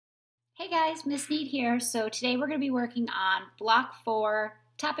Hey guys, Miss Need here. So today we're going to be working on Block 4,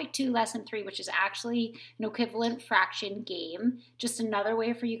 Topic 2, Lesson 3, which is actually an equivalent fraction game. Just another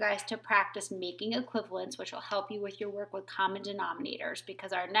way for you guys to practice making equivalents, which will help you with your work with common denominators,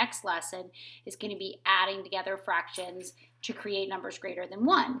 because our next lesson is going to be adding together fractions to create numbers greater than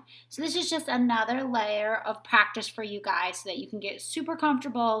 1. So this is just another layer of practice for you guys so that you can get super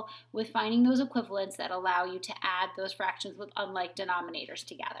comfortable with finding those equivalents that allow you to add those fractions with unlike denominators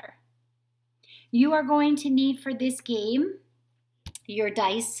together. You are going to need for this game your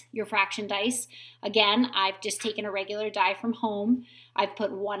dice, your fraction dice. Again, I've just taken a regular die from home. I've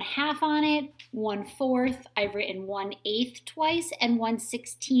put 1/2 on it, 1/4. I've written 1/8 twice and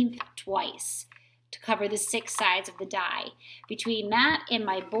 1/16 twice to cover the 6 sides of the die. Between that and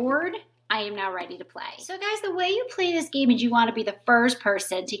my board, I am now ready to play. So guys, the way you play this game is you want to be the first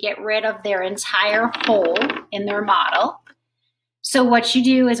person to get rid of their entire hole in their model. So what you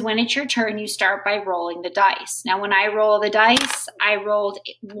do is when it's your turn, you start by rolling the dice. Now, when I roll the dice, I rolled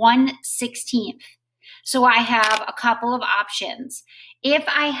 1/16. So I have a couple of options. If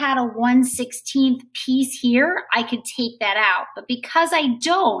I had a 1/16 piece here, I could take that out. But because I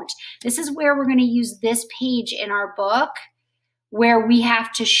don't, this is where we're going to use this page in our book where we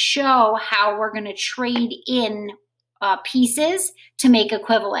have to show how we're going to trade in pieces to make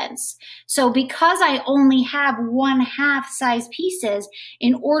equivalents. So because I only have 1/2 size pieces,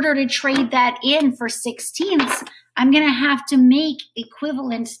 in order to trade that in for 16ths, I'm going to have to make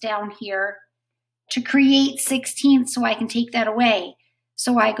equivalents down here to create 16ths so I can take that away.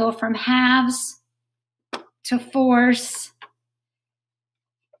 So I go from halves to fourths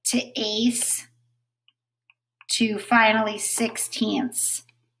to eighths to finally 16ths.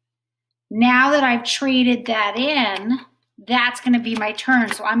 Now that I've traded that in, that's going to be my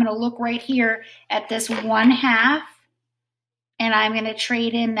turn. So I'm going to look right here at this 1/2, and I'm going to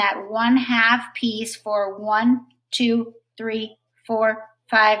trade in that 1/2 piece for 1, 2, 3, 4,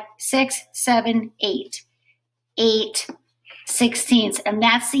 5, 6, 7, 8. 8 16ths. And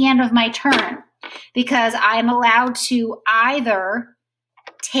that's the end of my turn, because I'm allowed to either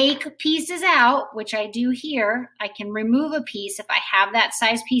take pieces out, which I do here. I can remove a piece if I have that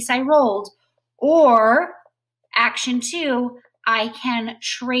size piece I rolled, or action 2, I can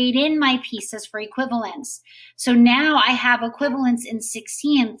trade in my pieces for equivalents. So now I have equivalents in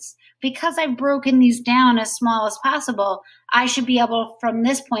 16ths. Because I've broken these down as small as possible, I should be able from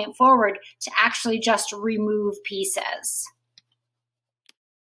this point forward to actually just remove pieces.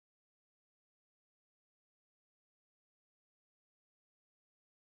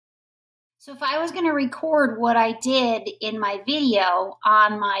 So if I was going to record what I did in my video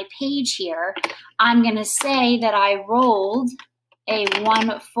on my page here, I'm going to say that I rolled a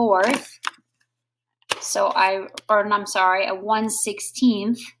 1/4. So I'm sorry, a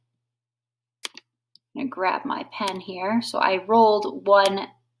 1/16. I'm going to grab my pen here. So I rolled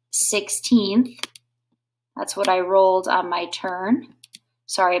 1/16. That's what I rolled on my turn.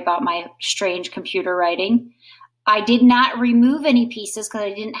 Sorry about my strange computer writing. I did not remove any pieces because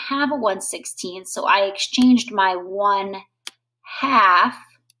I didn't have a 1/16, so I exchanged my 1/2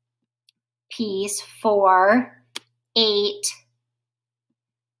 piece for 8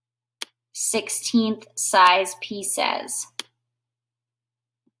 16th size pieces.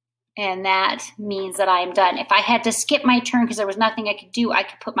 And that means that I'm done. If I had to skip my turn because there was nothing I could do, I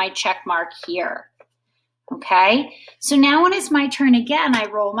could put my check mark here. Okay, so now when it's my turn again, I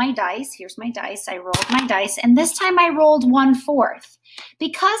roll my dice. Here's my dice. I rolled my dice, and this time I rolled 1/4.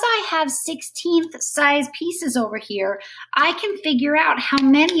 Because I have 16th size pieces over here, I can figure out how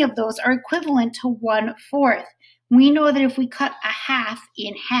many of those are equivalent to 1/4. We know that if we cut a half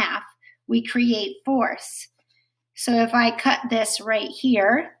in half, we create fourths. So if I cut this right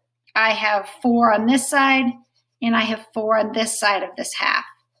here, I have 4 on this side, and I have 4 on this side of this half.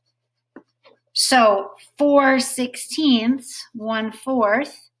 So 4/16, 1/4,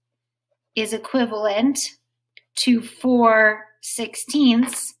 is equivalent to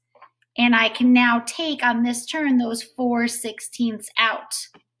 4/16, and I can now take on this turn those 4/16 out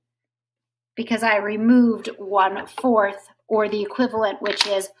because I removed 1/4, or the equivalent, which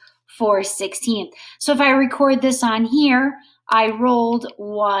is 4/16. So if I record this on here, I rolled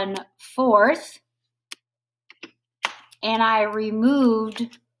 1/4, and I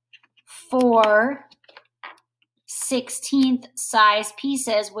removed 4/16 size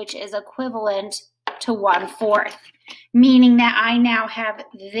pieces, which is equivalent to 1/4, meaning that I now have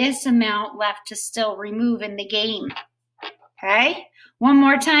this amount left to still remove in the game. Okay, one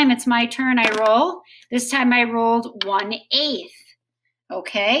more time, it's my turn. I roll. This time I rolled 1/8.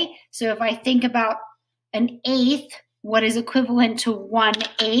 Okay, so if I think about an eighth, what is equivalent to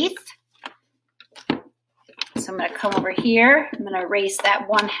 1/8? So I'm going to come over here. I'm going to erase that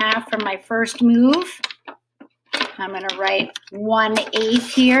 1/2 from my first move. I'm going to write 1/8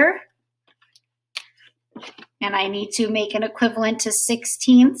 here. And I need to make an equivalent to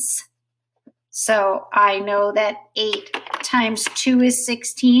 16ths. So I know that 8 times 2 is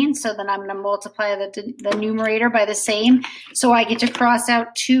 16. So then I'm going to multiply the numerator by the same. So I get to cross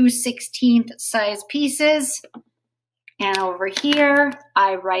out 2 16th size pieces. And over here,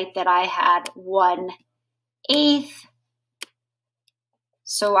 I write that I had 1/8.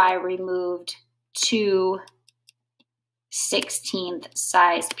 So I removed 2 16th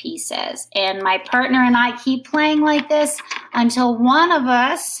size pieces. And my partner and I keep playing like this until one of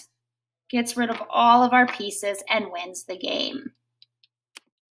us gets rid of all of our pieces and wins the game.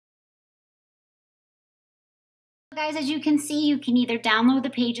 Guys, as you can see, you can either download the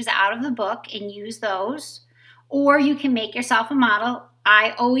pages out of the book and use those, or you can make yourself a model.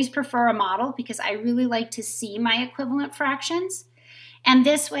 I always prefer a model because I really like to see my equivalent fractions. And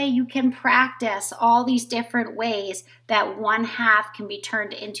this way you can practice all these different ways that 1/2 can be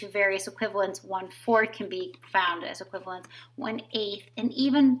turned into various equivalents, 1/4 can be found as equivalents, 1/8, and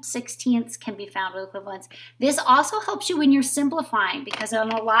even 16ths can be found with equivalents. This also helps you when you're simplifying, because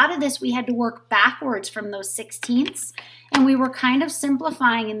on a lot of this we had to work backwards from those 16ths, and we were kind of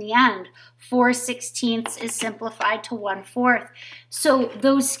simplifying in the end. 4 16ths is simplified to 1/4. So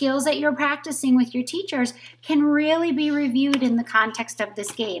those skills that you're practicing with your teachers can really be reviewed in the context of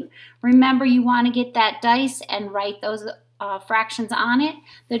this game. Remember, you want to get that dice and write those fractions on it.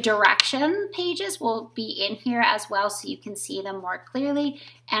 The direction pages will be in here as well, so you can see them more clearly.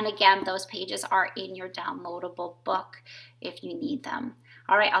 And again, those pages are in your downloadable book if you need them.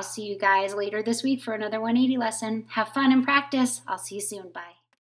 All right, I'll see you guys later this week for another 180 lesson. Have fun and practice. I'll see you soon. Bye.